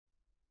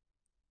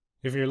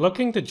If you're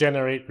looking to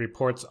generate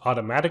reports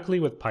automatically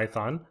with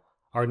Python,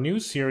 our new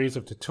series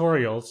of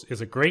tutorials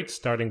is a great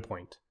starting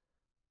point.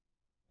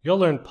 You'll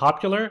learn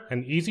popular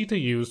and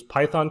easy-to-use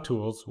Python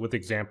tools with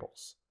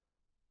examples.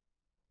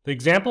 The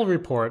example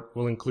report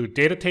will include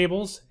data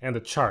tables and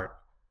a chart,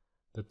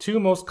 the two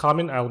most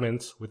common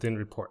elements within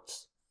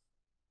reports.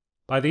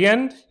 By the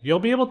end, you'll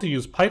be able to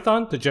use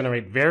Python to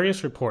generate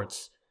various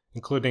reports,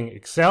 including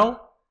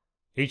Excel,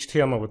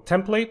 HTML with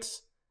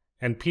templates,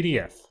 and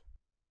PDF.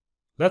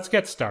 Let's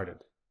get started.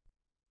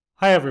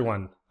 Hi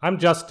everyone, I'm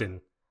Justin.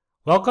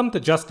 Welcome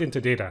to Just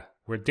Into Data,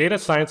 where data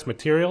science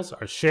materials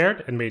are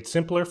shared and made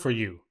simpler for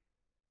you.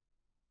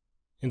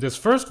 In this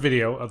first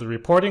video of the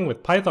Reporting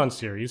with Python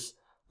series,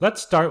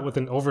 let's start with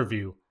an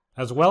overview,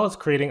 as well as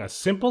creating a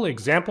simple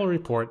example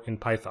report in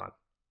Python.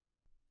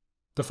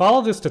 To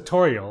follow this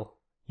tutorial,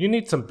 you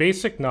need some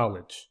basic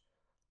knowledge.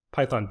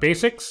 Python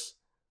basics,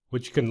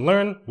 which you can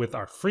learn with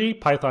our free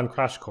Python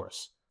crash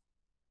course.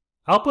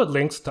 I'll put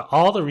links to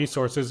all the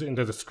resources in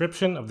the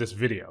description of this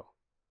video.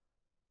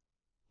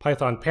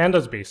 Python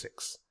pandas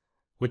basics,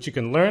 which you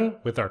can learn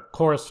with our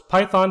course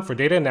Python for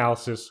Data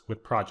Analysis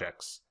with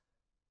Projects.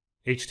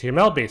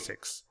 HTML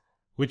basics,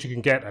 which you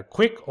can get a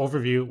quick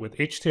overview with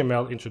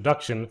HTML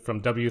introduction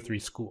from W3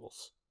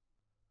 Schools.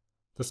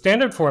 The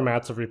standard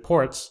formats of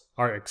reports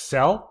are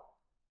Excel,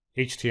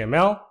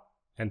 HTML,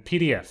 and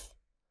PDF.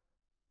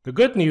 The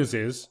good news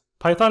is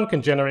Python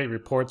can generate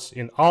reports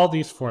in all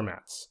these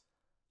formats,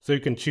 so you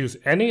can choose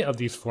any of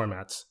these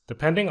formats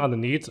depending on the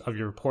needs of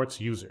your report's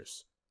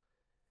users.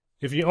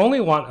 If you only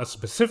want a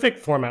specific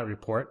format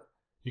report,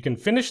 you can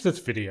finish this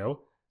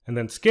video and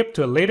then skip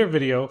to a later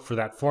video for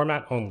that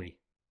format only.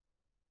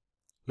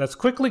 Let's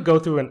quickly go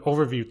through an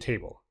overview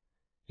table.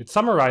 It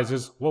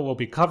summarizes what will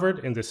be covered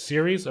in this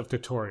series of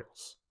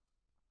tutorials.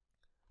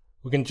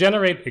 We can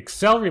generate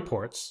Excel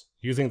reports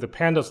using the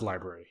pandas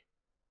library.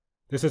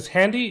 This is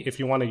handy if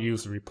you want to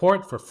use the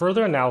report for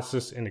further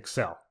analysis in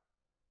Excel.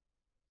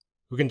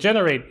 We can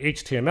generate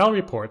HTML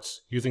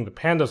reports using the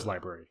pandas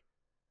library.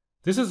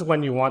 This is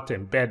when you want to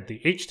embed the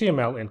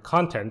HTML in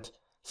content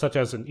such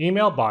as an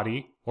email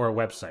body or a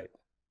website.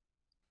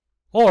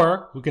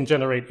 Or we can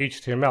generate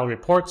HTML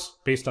reports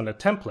based on a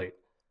template.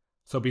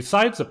 So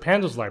besides the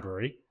pandas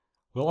library,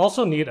 we'll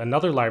also need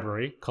another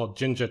library called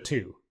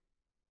Jinja2.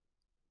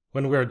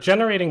 When we're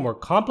generating more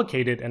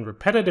complicated and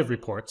repetitive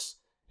reports,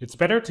 it's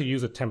better to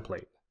use a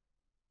template.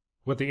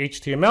 With the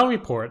HTML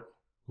report,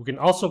 we can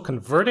also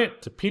convert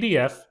it to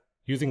PDF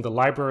using the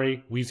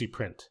library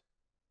WeasyPrint.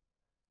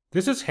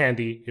 This is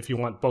handy if you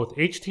want both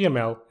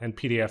HTML and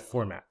PDF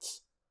formats,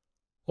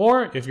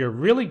 or if you're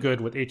really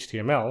good with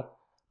HTML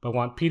but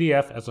want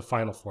PDF as a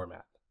final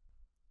format.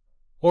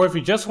 Or if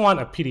you just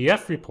want a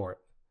PDF report,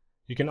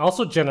 you can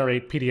also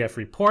generate PDF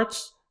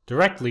reports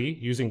directly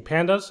using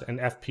pandas and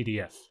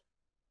FPDF.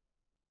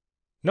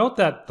 Note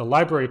that the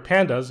library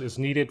pandas is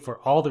needed for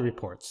all the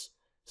reports,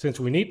 since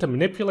we need to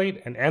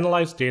manipulate and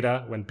analyze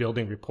data when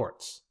building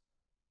reports.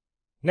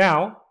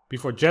 Now,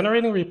 before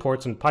generating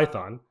reports in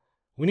Python,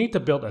 we need to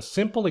build a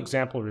simple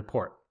example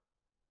report.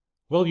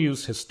 We'll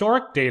use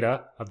historic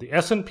data of the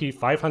S&P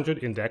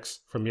 500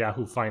 index from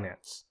Yahoo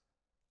Finance.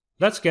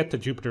 Let's get to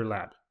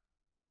JupyterLab.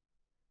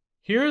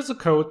 Here is the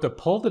code to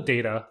pull the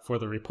data for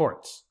the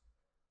reports.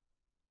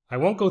 I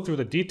won't go through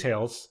the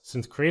details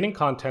since creating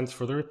contents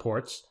for the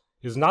reports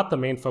is not the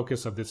main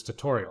focus of this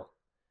tutorial.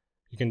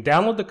 You can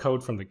download the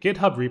code from the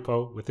GitHub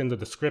repo within the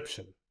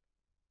description.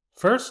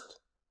 First,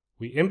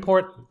 we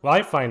import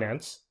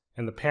YFinance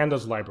and the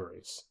pandas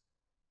libraries.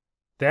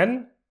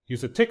 Then,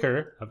 use a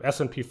ticker of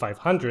S&P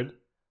 500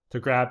 to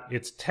grab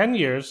its 10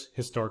 years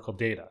historical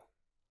data.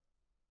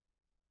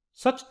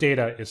 Such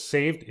data is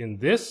saved in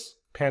this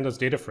pandas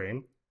data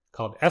frame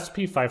called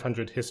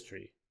SP500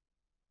 history.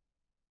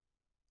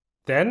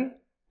 Then,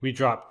 we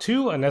drop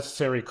two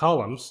unnecessary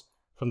columns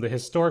from the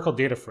historical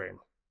data frame.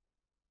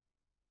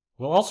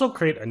 We'll also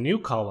create a new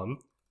column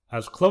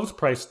as close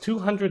price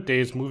 200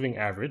 days moving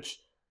average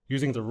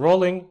using the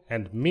rolling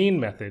and mean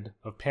method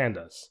of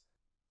pandas,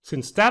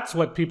 since that's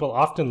what people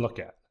often look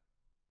at,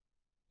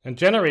 and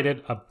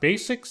generated a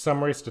basic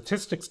summary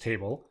statistics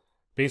table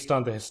based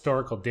on the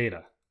historical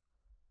data.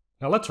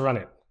 Now let's run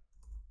it.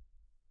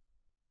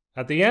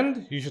 At the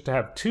end, you should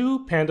have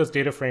two pandas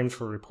data frames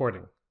for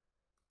reporting.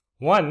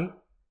 One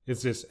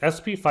is this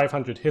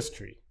SP500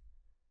 history.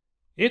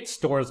 It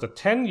stores the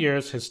 10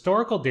 years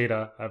historical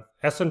data of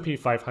S&P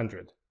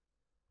 500.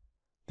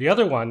 The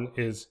other one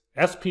is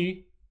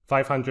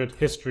SP500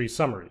 history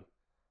summary,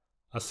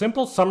 a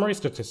simple summary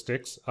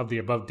statistics of the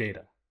above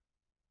data.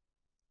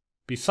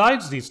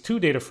 Besides these two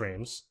data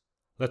frames,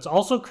 let's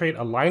also create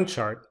a line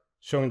chart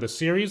showing the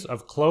series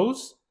of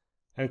close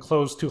and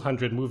close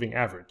 200 moving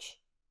average.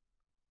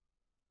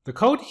 The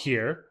code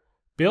here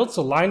builds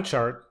a line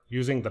chart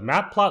using the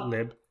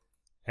matplotlib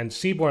and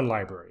Seaborn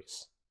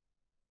libraries.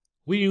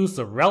 We use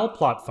the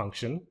relplot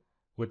function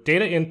with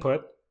data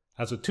input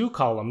as the two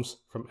columns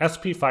from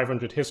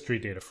SP500 history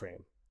data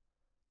frame,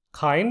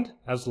 kind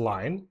as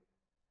line,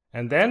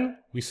 and then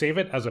we save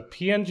it as a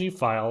PNG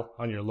file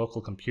on your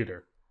local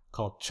computer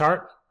called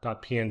chart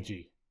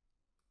chart.png.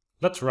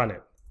 Let's run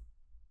it.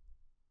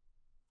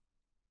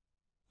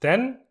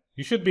 Then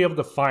you should be able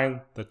to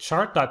find the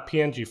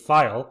chart.png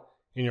file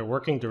in your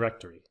working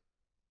directory.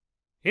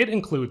 It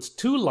includes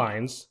 2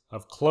 lines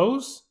of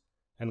close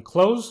and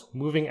close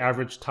moving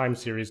average time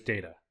series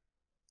data.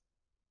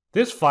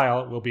 This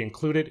file will be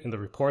included in the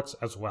reports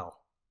as well.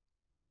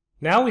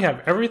 Now we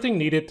have everything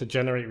needed to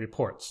generate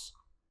reports: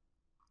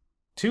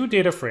 2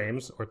 data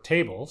frames or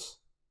tables,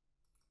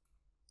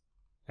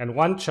 and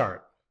 1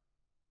 chart.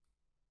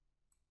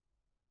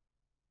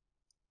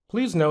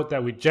 Please note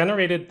that we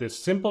generated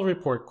this simple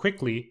report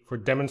quickly for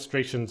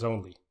demonstrations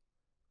only.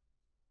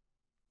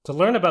 To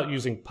learn about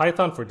using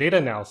Python for data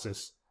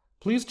analysis,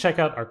 please check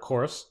out our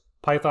course,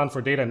 Python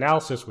for Data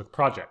Analysis with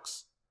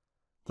Projects.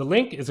 The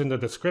link is in the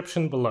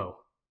description below.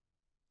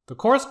 The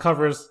course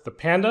covers the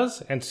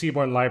pandas and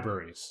seaborn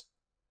libraries.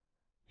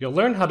 You'll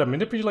learn how to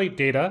manipulate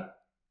data,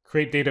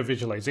 create data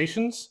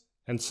visualizations,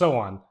 and so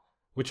on,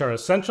 which are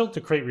essential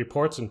to create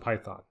reports in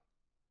Python.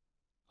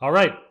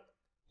 Alright,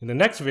 in the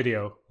next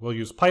video, we'll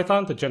use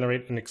Python to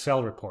generate an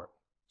Excel report.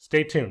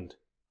 Stay tuned.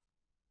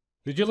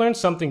 Did you learn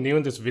something new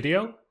in this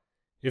video?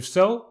 If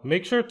so,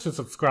 make sure to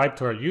subscribe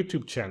to our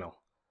YouTube channel.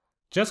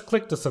 Just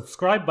click the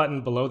subscribe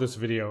button below this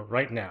video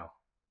right now.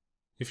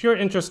 If you're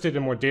interested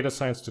in more data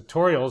science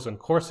tutorials and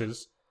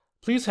courses,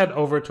 please head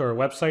over to our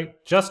website,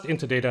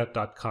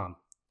 justintodata.com.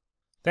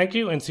 Thank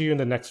you and see you in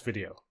the next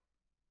video.